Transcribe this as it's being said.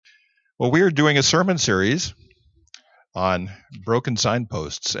Well, we are doing a sermon series on broken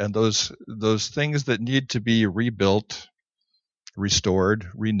signposts and those things that need to be rebuilt, restored,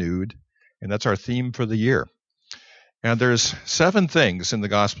 renewed, and that's our theme for the year. And there's 7 things in the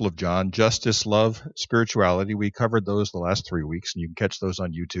Gospel of John: justice, love, spirituality. We covered those the last 3 weeks, and you can catch those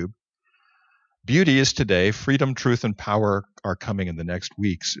on YouTube. Beauty is today. Freedom, truth, and power are coming in the next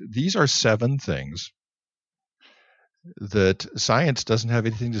weeks. These are 7 things that science doesn't have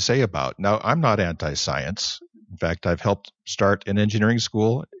anything to say about. Now, I'm not anti-science. In fact, I've helped start an engineering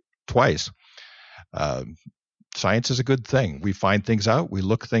school twice. Science is a good thing. We find things out, we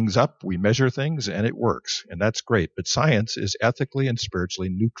look things up, we measure things, and it works. And that's great. But science is ethically and spiritually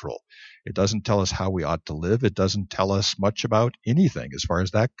neutral. It doesn't tell us how we ought to live. It doesn't tell us much about anything as far as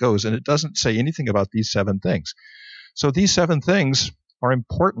that goes. And it doesn't say anything about these 7 things. So these 7 things are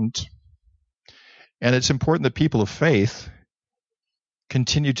important. And it's important that people of faith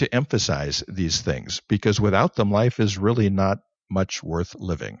continue to emphasize these things, because without them, life is really not much worth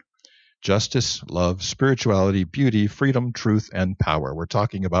living. Justice, love, spirituality, beauty, freedom, truth, and power. We're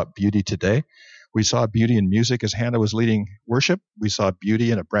talking about beauty today. We saw beauty in music as Hannah was leading worship. We saw beauty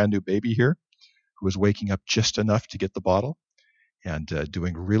in a brand new baby here who was waking up just enough to get the bottle and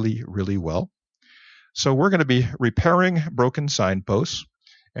doing really, really well. So we're going to be repairing broken signposts.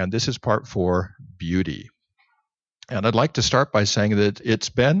 And this is part 4, beauty. And I'd like to start by saying that it's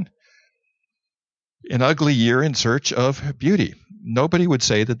been an ugly year in search of beauty. Nobody would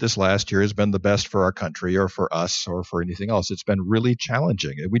say that this last year has been the best for our country or for us or for anything else. It's been really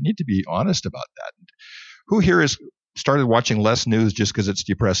challenging, and we need to be honest about that. Who here has started watching less news just because it's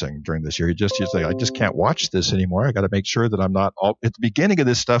depressing during this year? You say, I just can't watch this anymore. I got to make sure that I'm not all at the beginning of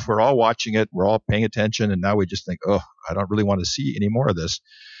this stuff. We're all watching it. We're all paying attention. And now we just think, I don't really want to see any more of this.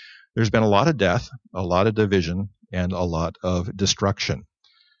 There's been a lot of death, a lot of division, and a lot of destruction.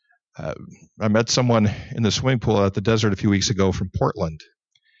 I met someone in the swimming pool at the desert a few weeks ago from Portland.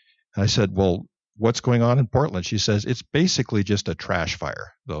 And I said, well, what's going on in Portland? She says, it's basically just a trash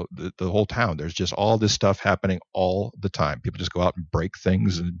fire, the whole town. There's just all this stuff happening all the time. People just go out and break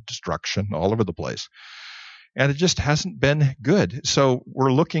things and destruction all over the place. And it just hasn't been good. So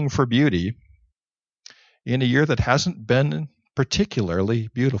we're looking for beauty in a year that hasn't been particularly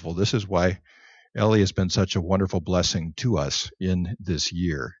beautiful. This is why Ellie has been such a wonderful blessing to us in this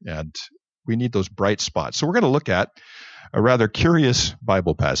year, and we need those bright spots. So we're going to look at a rather curious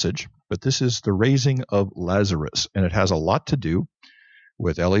Bible passage, but this is the raising of Lazarus, and it has a lot to do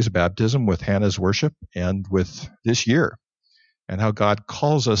with Ellie's baptism, with Hannah's worship, and with this year, and how God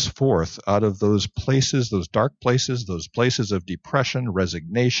calls us forth out of those places, those dark places, those places of depression,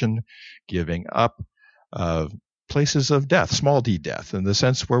 resignation, giving up, places of death, small d death, in the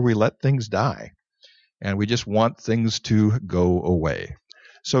sense where we let things die and we just want things to go away.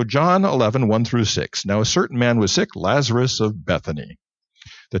 So John 11, 1 through 6. Now a certain man was sick, Lazarus of Bethany,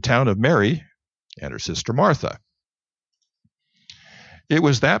 the town of Mary and her sister Martha. It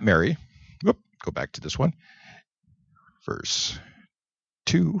was that Mary, go back to this one, verse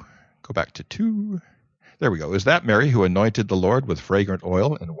 2, go back to 2. There we go. It was that Mary who anointed the Lord with fragrant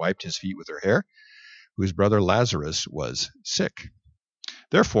oil and wiped his feet with her hair, whose brother Lazarus was sick.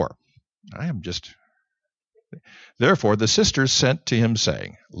 Therefore, the sisters sent to him,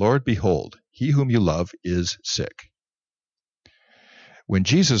 saying, Lord, behold, he whom you love is sick. When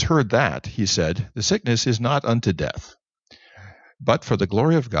Jesus heard that, he said, the sickness is not unto death, but for the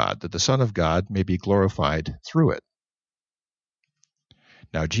glory of God, that the Son of God may be glorified through it.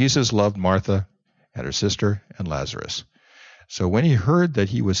 Now Jesus loved Martha and her sister and Lazarus. So when he heard that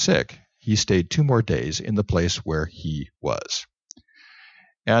he was sick, he stayed 2 more days in the place where he was.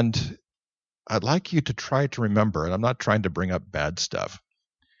 And I'd like you to try to remember, and I'm not trying to bring up bad stuff,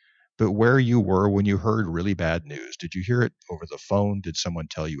 but where you were when you heard really bad news. Did you hear it over the phone? Did someone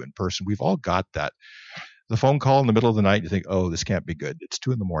tell you in person? We've all got that. The phone call in the middle of the night, you think, this can't be good. It's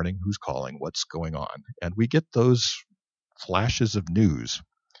 2 a.m. Who's calling? What's going on? And we get those flashes of news.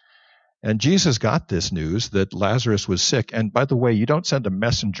 And Jesus got this news that Lazarus was sick. And by the way, you don't send a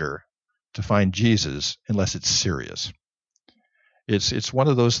messenger to find Jesus unless it's serious. It's one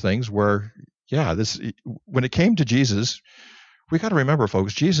of those things where, when it came to Jesus, we got to remember,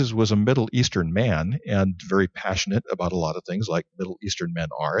 folks, Jesus was a Middle Eastern man and very passionate about a lot of things like Middle Eastern men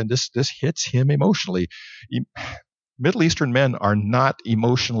are, and this hits him emotionally. Middle Eastern men are not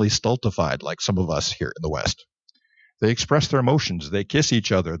emotionally stultified like some of us here in the West. They express their emotions. They kiss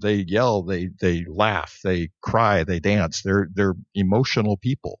each other. They yell. They laugh. They cry. They dance. They're emotional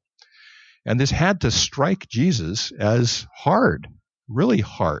people. And this had to strike Jesus as hard, really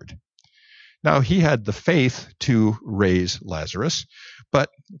hard. Now, he had the faith to raise Lazarus, But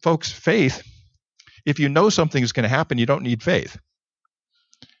folks, faith, if you know something is going to happen, you don't need faith.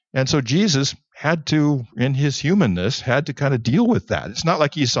 And so Jesus had to, in his humanness, had to kind of deal with that. It's not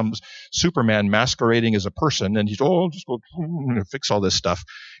like he's some Superman masquerading as a person and he's, just go fix all this stuff.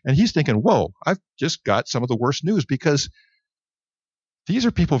 And he's thinking, whoa, I've just got some of the worst news, because these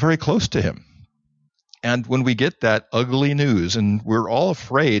are people very close to him. And when we get that ugly news, and we're all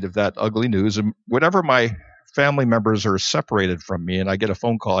afraid of that ugly news, and whenever my family members are separated from me and I get a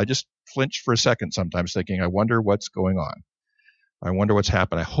phone call, I just flinch for a second sometimes, thinking, I wonder what's going on. I wonder what's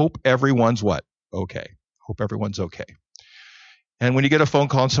happened. I hope everyone's what? Okay. Hope everyone's okay. And when you get a phone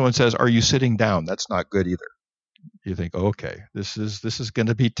call and someone says, are you sitting down? That's not good either. You think, okay, this is going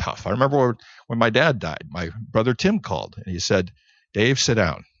to be tough. I remember when my dad died, my brother Tim called and he said, Dave, sit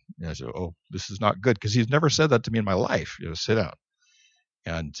down. And I said, oh, this is not good, because he's never said that to me in my life. Sit down.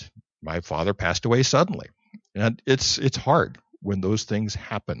 And my father passed away suddenly. And it's hard when those things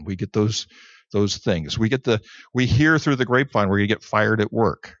happen. We get those things. We hear through the grapevine where you get fired at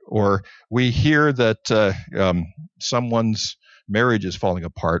work, or we hear that someone's marriage is falling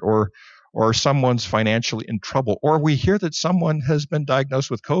apart, or someone's financially in trouble, or we hear that someone has been diagnosed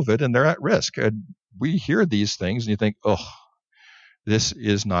with COVID and they're at risk. And we hear these things and you think, oh, this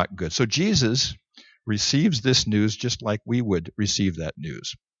is not good. So Jesus receives this news just like we would receive that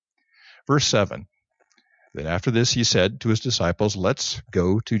news. Verse 7. Then after this, he said to his disciples, let's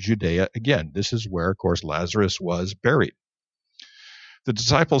go to Judea again. This is where, of course, Lazarus was buried. The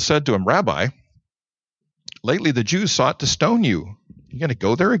disciples said to him, Rabbi, lately the Jews sought to stone you. You're going to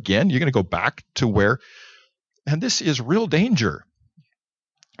go there again? You're going to go back to where? And this is real danger.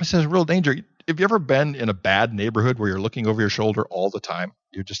 This is real danger. Have you ever been in a bad neighborhood where you're looking over your shoulder all the time?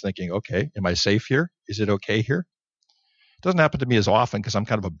 You're just thinking, okay, am I safe here? Is it okay here? It doesn't happen to me as often because I'm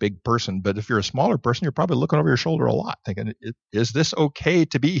kind of a big person, but if you're a smaller person, you're probably looking over your shoulder a lot, thinking, is this okay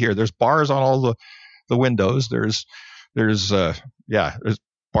to be here? There's bars on all the windows. There's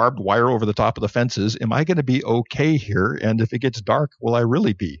barbed wire over the top of the fences. Am I going to be okay here? And if it gets dark, will I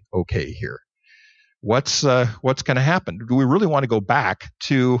really be okay here? What's going to happen? Do we really want to go back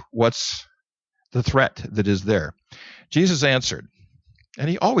to what's the threat that is there? Jesus answered, and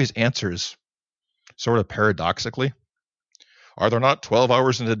he always answers sort of paradoxically. Are there not 12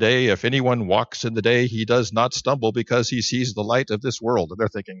 hours in a day? If anyone walks in the day, he does not stumble because he sees the light of this world. And they're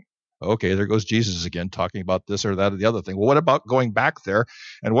thinking, okay, there goes Jesus again talking about this or that or the other thing. Well, what about going back there?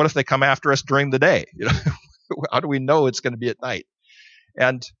 And what if they come after us during the day? How do we know it's going to be at night?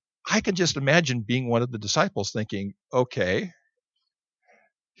 And I can just imagine being one of the disciples thinking, okay,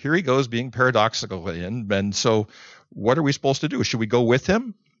 here he goes being paradoxical again. And so what are we supposed to do? Should we go with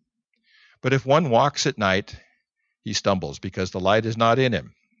him? But if one walks at night, he stumbles because the light is not in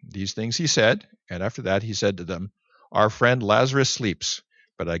him. These things he said, and after that he said to them, our friend Lazarus sleeps,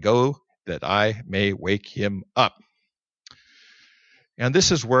 but I go that I may wake him up. And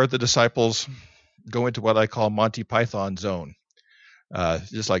this is where the disciples go into what I call Monty Python zone.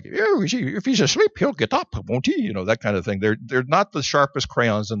 Just like, if he's asleep, he'll get up, won't he? That kind of thing. They're not the sharpest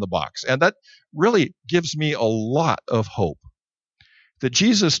crayons in the box. And that really gives me a lot of hope that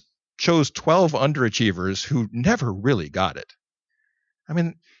Jesus chose 12 underachievers who never really got it. I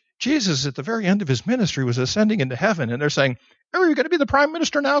mean, Jesus at the very end of his ministry was ascending into heaven, and they're saying, are you going to be the prime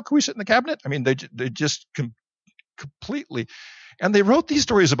minister now? Can we sit in the cabinet? I mean, they just completely, and they wrote these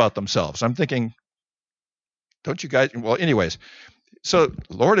stories about themselves. I'm thinking, don't you guys, well, anyways, so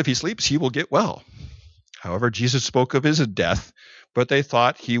Lord, if he sleeps, he will get well. However, Jesus spoke of his death, but they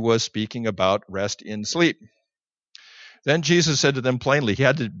thought he was speaking about rest in sleep. Then Jesus said to them plainly, he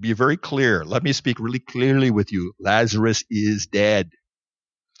had to be very clear. Let me speak really clearly with you. Lazarus is dead.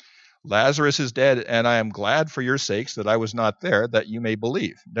 Lazarus is dead, and I am glad for your sakes that I was not there, that you may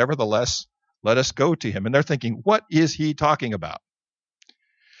believe. Nevertheless, let us go to him. And they're thinking, what is he talking about?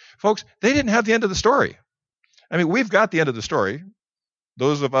 Folks, they didn't have the end of the story. I mean, we've got the end of the story.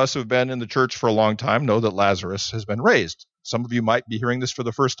 Those of us who've been in the church for a long time know that Lazarus has been raised. Some of you might be hearing this for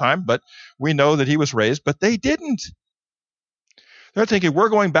the first time, but we know that he was raised, but they didn't. They're thinking, we're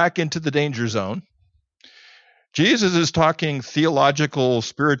going back into the danger zone. Jesus is talking theological,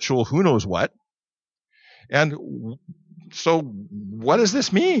 spiritual, who knows what. And so what does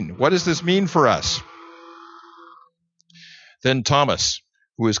this mean? What does this mean for us? Then Thomas,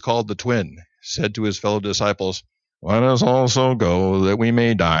 who is called the twin, said to his fellow disciples, let us also go that we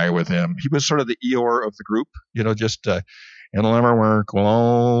may die with him. He was sort of the Eeyore of the group, it'll never work, we'll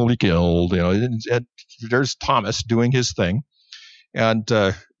all be killed. And there's Thomas doing his thing. And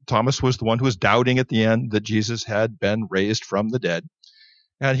Thomas was the one who was doubting at the end that Jesus had been raised from the dead.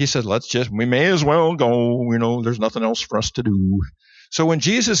 And he said, we may as well go, there's nothing else for us to do. So when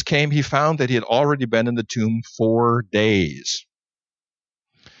Jesus came, he found that he had already been in the tomb 4 days.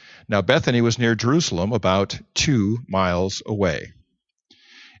 Now Bethany was near Jerusalem, about 2 miles away.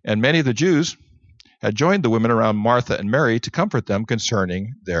 And many of the Jews had joined the women around Martha and Mary to comfort them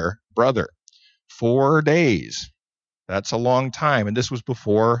concerning their brother. 4 days. That's a long time, and this was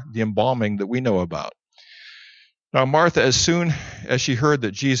before the embalming that we know about. Now Martha, as soon as she heard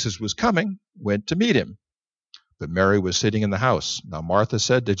that Jesus was coming, went to meet him. But Mary was sitting in the house. Now Martha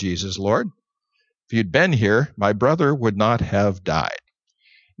said to Jesus, Lord, if you'd been here, my brother would not have died.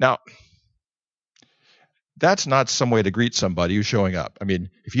 Now, that's not some way to greet somebody who's showing up. I mean,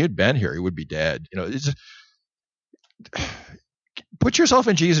 if you had been here, he would be dead. Put yourself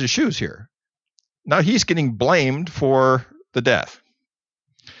in Jesus' shoes here. Now he's getting blamed for the death.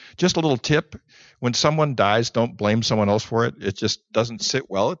 Just a little tip, when someone dies, don't blame someone else for it. It just doesn't sit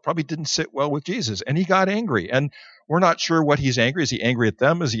well. It probably didn't sit well with Jesus, and he got angry. And we're not sure what he's angry. Is he angry at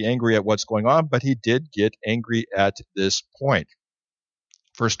them? Is he angry at what's going on? But he did get angry at this point.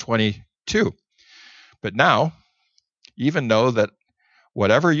 Verse 22. But now, even know that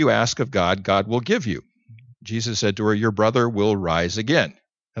whatever you ask of God, God will give you. Jesus said to her, your brother will rise again.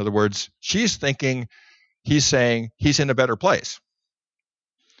 In other words, she's thinking, he's saying he's in a better place.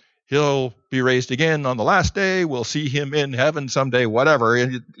 He'll be raised again on the last day. We'll see him in heaven someday, whatever.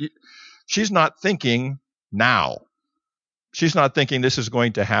 She's not thinking now. She's not thinking this is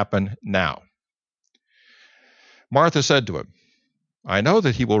going to happen now. Martha said to him, I know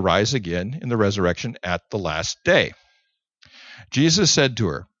that he will rise again in the resurrection at the last day. Jesus said to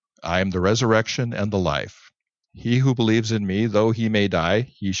her, I am the resurrection and the life. He who believes in me, though he may die,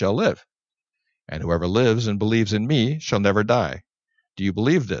 he shall live. And whoever lives and believes in me shall never die. Do you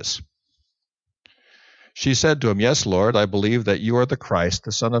believe this? She said to him, yes, Lord, I believe that you are the Christ,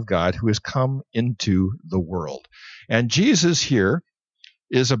 the Son of God, who has come into the world. And Jesus here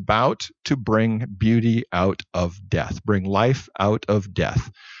is about to bring beauty out of death, bring life out of death,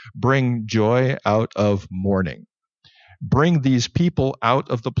 bring joy out of mourning, bring these people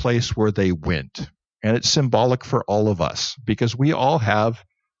out of the place where they went. And it's symbolic for all of us because we all have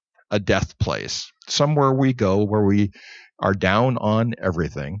a death place, somewhere we go where we are down on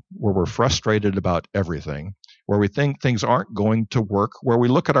everything, where we're frustrated about everything, where we think things aren't going to work, where we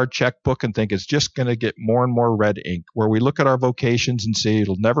look at our checkbook and think it's just going to get more and more red ink, where we look at our vocations and say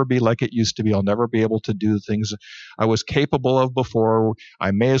it'll never be like it used to be. I'll never be able to do the things I was capable of before.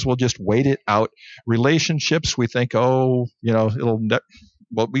 I may as well just wait it out. Relationships, we think, well,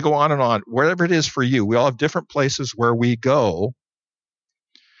 we go on and on. Wherever it is for you, we all have different places where we go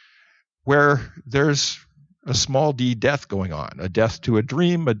where there's a small d death going on, a death to a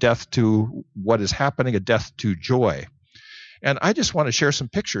dream, a death to what is happening, a death to joy. And I just want to share some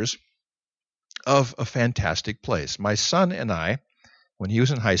pictures of a fantastic place. My son and I, when he was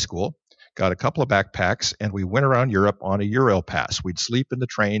in high school, got a couple of backpacks and we went around Europe on a Eurail pass. We'd sleep in the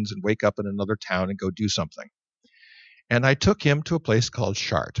trains and wake up in another town and go do something. And I took him to a place called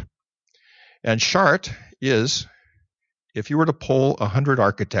Chartres. And Chartres is, if you were to poll 100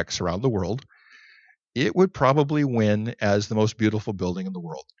 architects around the world, it would probably win as the most beautiful building in the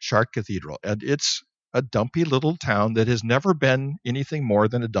world, Chartres Cathedral. And it's a dumpy little town that has never been anything more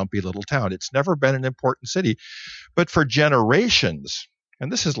than a dumpy little town. It's never been an important city. But for generations,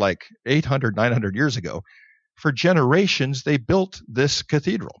 and this is like 800, 900 years ago, for generations they built this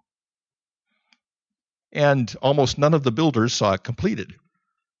cathedral. And almost none of the builders saw it completed.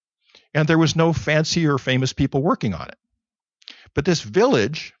 And there was no fancy or famous people working on it. But this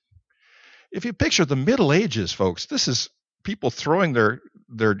village, if you picture the Middle Ages, folks, this is people throwing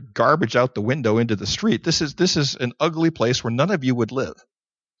their garbage out the window into the street. This is an ugly place where none of you would live.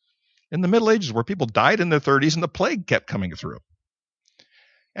 In the Middle Ages, where people died in their 30s and the plague kept coming through.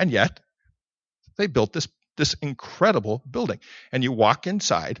 And yet, they built this incredible building. And you walk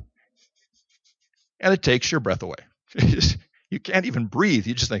inside, and it takes your breath away. You can't even breathe.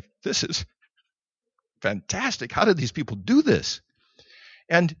 You just think, this is fantastic. How did these people do this?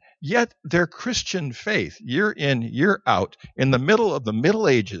 And yet their Christian faith, year in, year out, in the middle of the Middle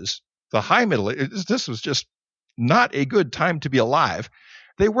Ages, the High Middle Ages, this was just not a good time to be alive.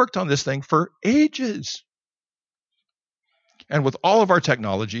 They worked on this thing for ages. And with all of our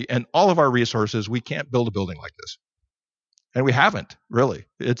technology and all of our resources, we can't build a building like this. And we haven't, really.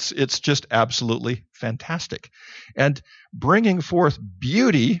 It's just absolutely fantastic. And bringing forth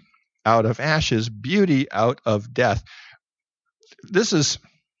beauty out of ashes, beauty out of death. This is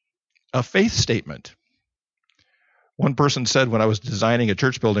a faith statement. One person said when I was designing a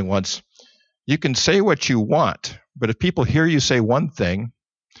church building once, you can say what you want, but if people hear you say one thing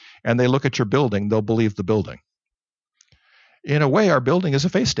and they look at your building, they'll believe the building. In a way, our building is a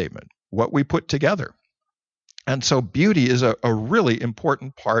faith statement, what we put together. And so beauty is a really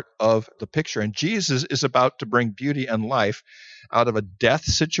important part of the picture. And Jesus is about to bring beauty and life out of a death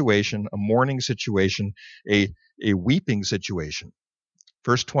situation, a mourning situation, a weeping situation.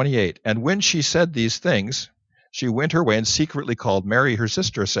 Verse 28, and when she said these things, she went her way and secretly called Mary, her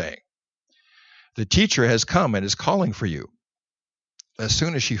sister, saying, the teacher has come and is calling for you. As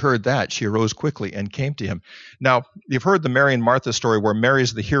soon as she heard that, she arose quickly and came to him. Now, you've heard the Mary and Martha story where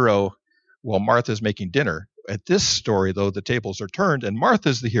Mary's the hero while Martha's making dinner. At this story, though, the tables are turned, and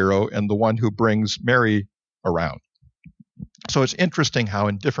Martha's the hero and the one who brings Mary around. So it's interesting how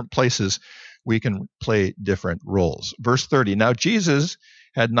in different places we can play different roles. Verse 30, now Jesus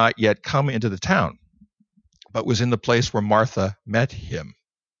had not yet come into the town, but was in the place where Martha met him.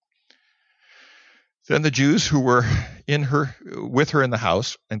 Then the Jews who were with her in the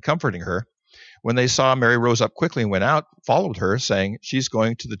house and comforting her, when they saw Mary rose up quickly and went out, followed her, saying, she's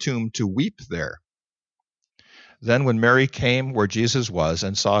going to the tomb to weep there. Then when Mary came where Jesus was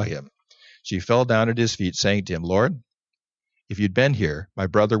and saw him, she fell down at his feet, saying to him, Lord, if you'd been here, my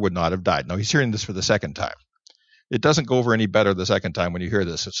brother would not have died. Now, he's hearing this for the second time. It doesn't go over any better the second time when you hear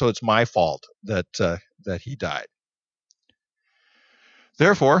this. So it's my fault that he died.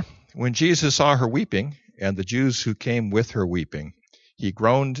 Therefore, when Jesus saw her weeping, and the Jews who came with her weeping, he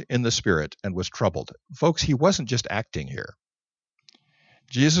groaned in the spirit and was troubled. Folks, he wasn't just acting here.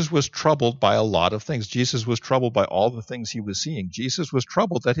 Jesus was troubled by a lot of things. Jesus was troubled by all the things he was seeing. Jesus was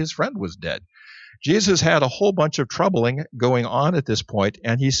troubled that his friend was dead. Jesus had a whole bunch of troubling going on at this point,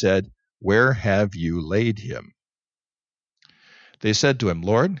 and he said, where have you laid him? They said to him,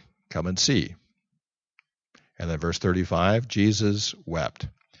 Lord, come and see. And then verse 35, Jesus wept.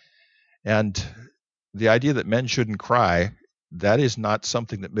 And the idea that men shouldn't cry, that is not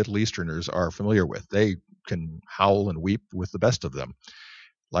something that Middle Easterners are familiar with. They can howl and weep with the best of them.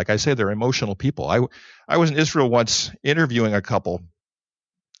 Like I say, they're emotional people. I was in Israel once interviewing a couple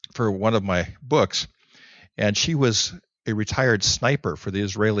for one of my books, and she was a retired sniper for the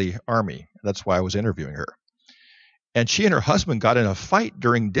Israeli army. That's why I was interviewing her. And she and her husband got in a fight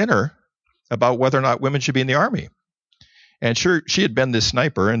during dinner about whether or not women should be in the army. And sure, she had been this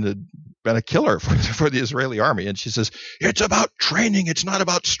sniper and had been a killer for the Israeli army. And she says, it's about training. It's not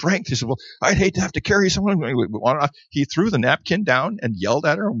about strength. He said, well, I'd hate to have to carry someone. He threw the napkin down and yelled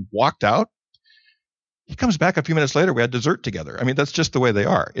at her and walked out. He comes back a few minutes later. We had dessert together. I mean, that's just the way they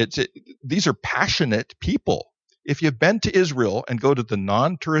are. These are passionate people. If you've been to Israel and go to the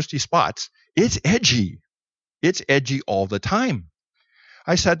non-touristy spots, it's edgy. It's edgy all the time.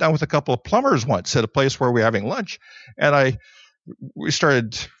 I sat down with a couple of plumbers once at a place where we were having lunch, and we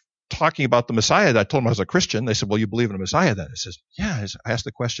started talking about the Messiah. I told them I was a Christian. They said, well, you believe in a Messiah then? I said, yeah. I asked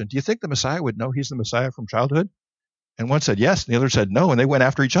the question, do you think the Messiah would know he's the Messiah from childhood? And one said yes, and the other said no, and they went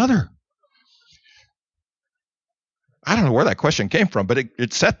after each other. I don't know where that question came from, but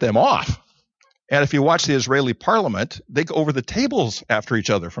it set them off. And if you watch the Israeli parliament, they go over the tables after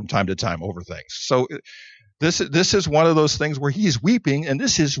each other from time to time over things. So this is one of those things where he's weeping, and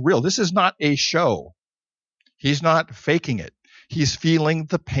this is real. This is not a show. He's not faking it. He's feeling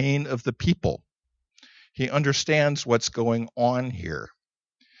the pain of the people. He understands what's going on here.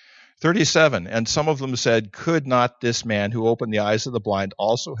 37, and some of them said, could not this man who opened the eyes of the blind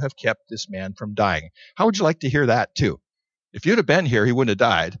also have kept this man from dying? How would you like to hear that too? If you'd have been here, he wouldn't have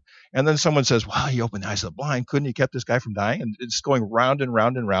died. And then someone says, well, he opened the eyes of the blind. Couldn't he kept this guy from dying? And it's going round and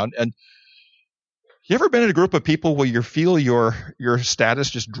round and round. And you ever been in a group of people where you feel your status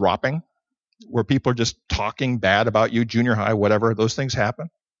just dropping? Where people are just talking bad about you, junior high, whatever, those things happen.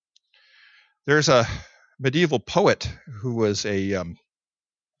 There's a medieval poet who was in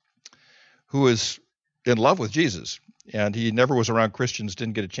love with Jesus, and he never was around Christians,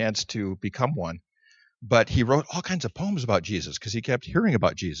 didn't get a chance to become one. But he wrote all kinds of poems about Jesus because he kept hearing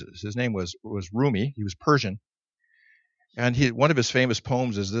about Jesus. His name was Rumi. He was Persian. And one of his famous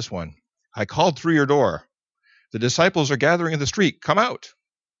poems is this one. I called through your door. The disciples are gathering in the street. Come out.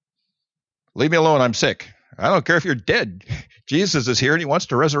 Leave me alone. I'm sick. I don't care if you're dead. Jesus is here and he wants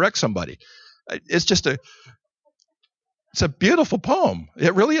to resurrect somebody. It's a beautiful poem.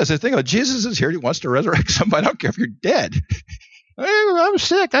 It really is. I think about Jesus is here. He wants to resurrect somebody. I don't care if you're dead. I'm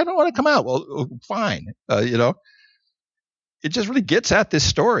sick. I don't want to come out. Well, fine. It just really gets at this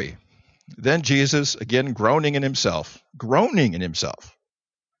story. Then Jesus, again, groaning in himself.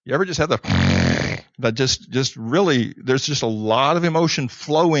 You ever just have that just really, there's just a lot of emotion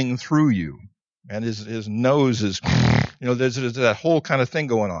flowing through you. And his nose is, there's that whole kind of thing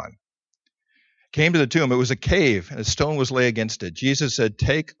going on. Came to the tomb. It was a cave, and a stone was laid against it. Jesus said,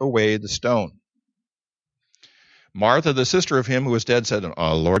 take away the stone. Martha, the sister of him who was dead, said,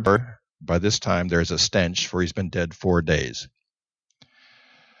 "Oh, Lord, by this time there's a stench, for he's been dead 4 days."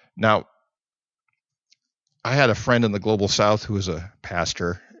 Now, I had a friend in the Global South who was a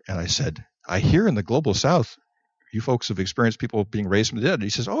pastor, and I said, "I hear in the Global South, you folks have experienced people being raised from the dead." And he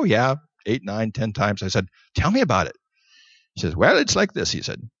says, "Oh, yeah, 8, 9, 10 times." I said, "Tell me about it." He says, "Well, it's like this," he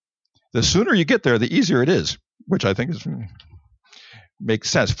said. "The sooner you get there, the easier it is," which I think makes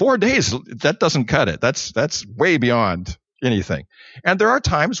sense. 4 days, that doesn't cut it. That's way beyond anything. And there are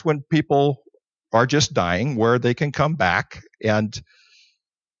times when people are just dying where they can come back, and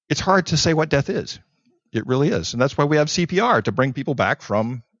it's hard to say what death is. It really is. And that's why we have CPR, to bring people back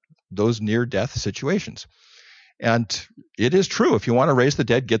from those near-death situations. And it is true. If you want to raise the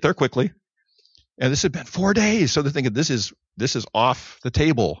dead, get there quickly. And this has been 4 days. So they're thinking this is off the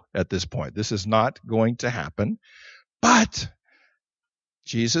table at this point. This is not going to happen. But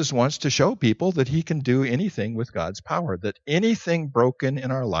Jesus wants to show people that he can do anything with God's power, that anything broken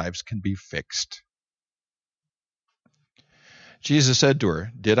in our lives can be fixed. Jesus said to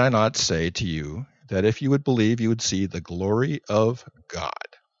her, "Did I not say to you that if you would believe, you would see the glory of God?"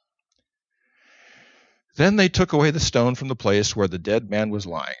 Then they took away the stone from the place where the dead man was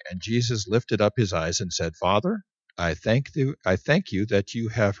lying, and Jesus lifted up his eyes and said, "Father, I thank you that you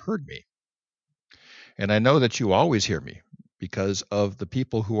have heard me. And I know that you always hear me. Because of the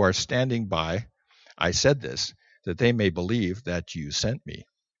people who are standing by, I said this, that they may believe that you sent me."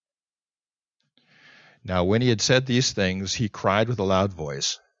 Now when he had said these things, he cried with a loud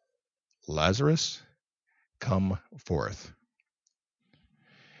voice, "Lazarus, come forth."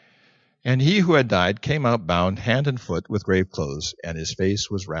 And he who had died came out bound hand and foot with grave clothes, and his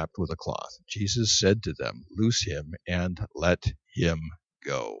face was wrapped with a cloth. Jesus said to them, "Loose him and let him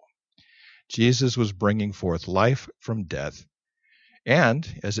go." Jesus was bringing forth life from death,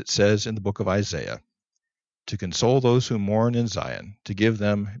 and, as it says in the book of Isaiah, to console those who mourn in Zion, to give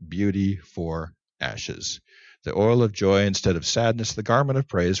them beauty for ashes, the oil of joy instead of sadness, the garment of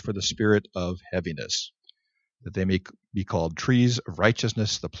praise for the spirit of heaviness, that they may be called trees of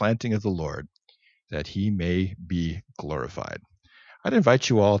righteousness, the planting of the Lord, that he may be glorified. I'd invite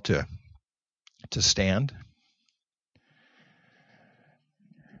you all to stand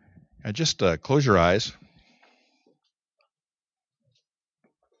and just close your eyes.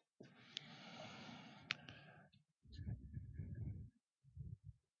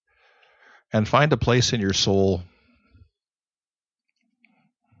 And find a place in your soul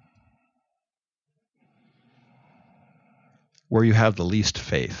where you have the least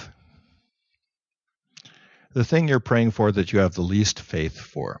faith. The thing you're praying for that you have the least faith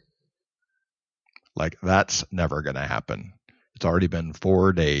for. Like, that's never going to happen. It's already been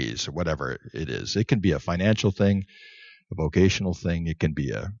 4 days, or whatever it is. It can be a financial thing, a vocational thing. It can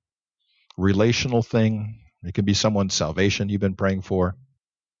be a relational thing. It can be someone's salvation you've been praying for.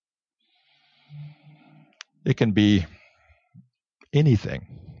 It can be anything.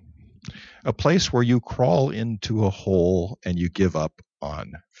 A place where you crawl into a hole and you give up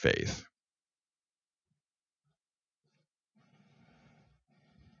on faith.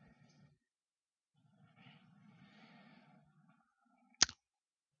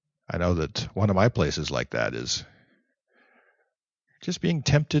 I know that one of my places like that is just being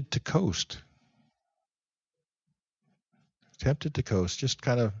tempted to coast. Tempted to coast, just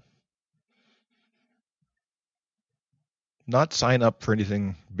kind of not sign up for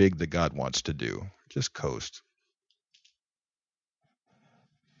anything big that God wants to do. Just coast.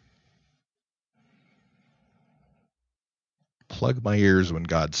 Plug my ears when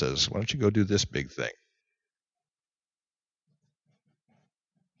God says, "Why don't you go do this big thing?"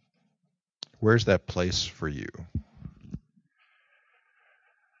 Where's that place for you?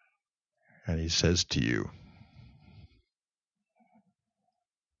 And he says to you,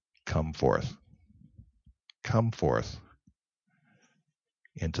 "Come forth. Come forth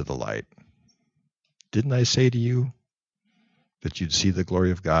into the light." Didn't I say to you that you'd see the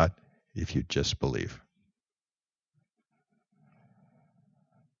glory of God if you'd just believe?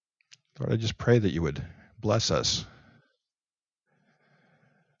 Lord, I just pray that you would bless us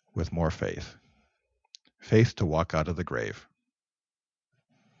with more faith. Faith to walk out of the grave.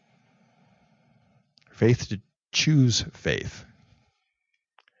 Faith to choose faith.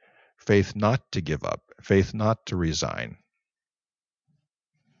 Faith not to give up. Faith not to resign.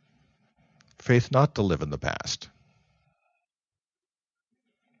 Faith not to live in the past.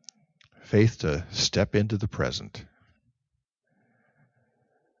 Faith to step into the present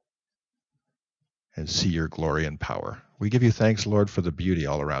and see your glory and power. We give you thanks, Lord, for the beauty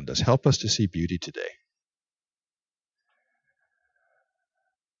all around us. Help us to see beauty today.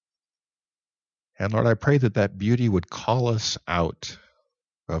 And Lord, I pray that that beauty would call us out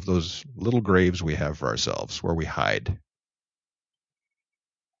of those little graves we have for ourselves where we hide.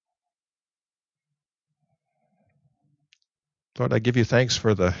 Lord, I give you thanks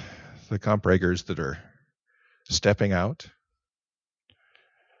for the Compreggers that are stepping out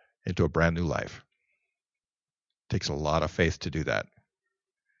into a brand new life. It takes a lot of faith to do that.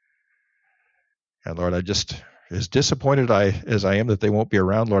 And Lord, I just, as disappointed as I am that they won't be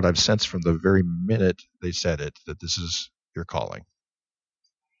around, Lord, I've sensed from the very minute they said it that this is your calling.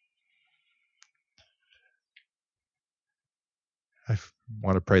 I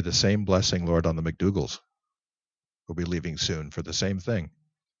want to pray the same blessing, Lord, on the McDougals. We'll be leaving soon for the same thing.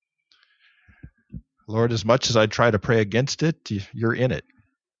 Lord, as much as I try to pray against it, you're in it.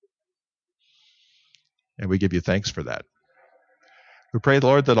 And we give you thanks for that. We pray,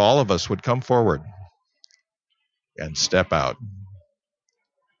 Lord, that all of us would come forward and step out.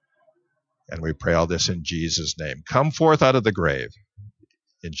 And we pray all this in Jesus' name. Come forth out of the grave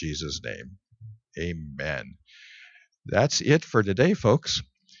in Jesus' name. Amen. That's it for today, folks.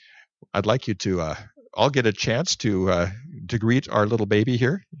 I'd like you to all get a chance to greet our little baby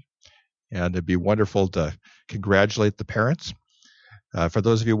here. And it'd be wonderful to congratulate the parents. For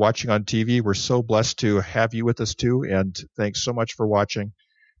those of you watching on TV, we're so blessed to have you with us too. And thanks so much for watching.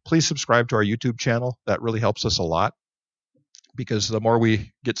 Please subscribe to our YouTube channel. That really helps us a lot, because the more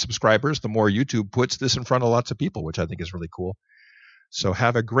we get subscribers, the more YouTube puts this in front of lots of people, which I think is really cool. So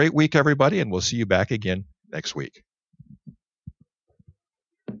have a great week, everybody, and we'll see you back again next week.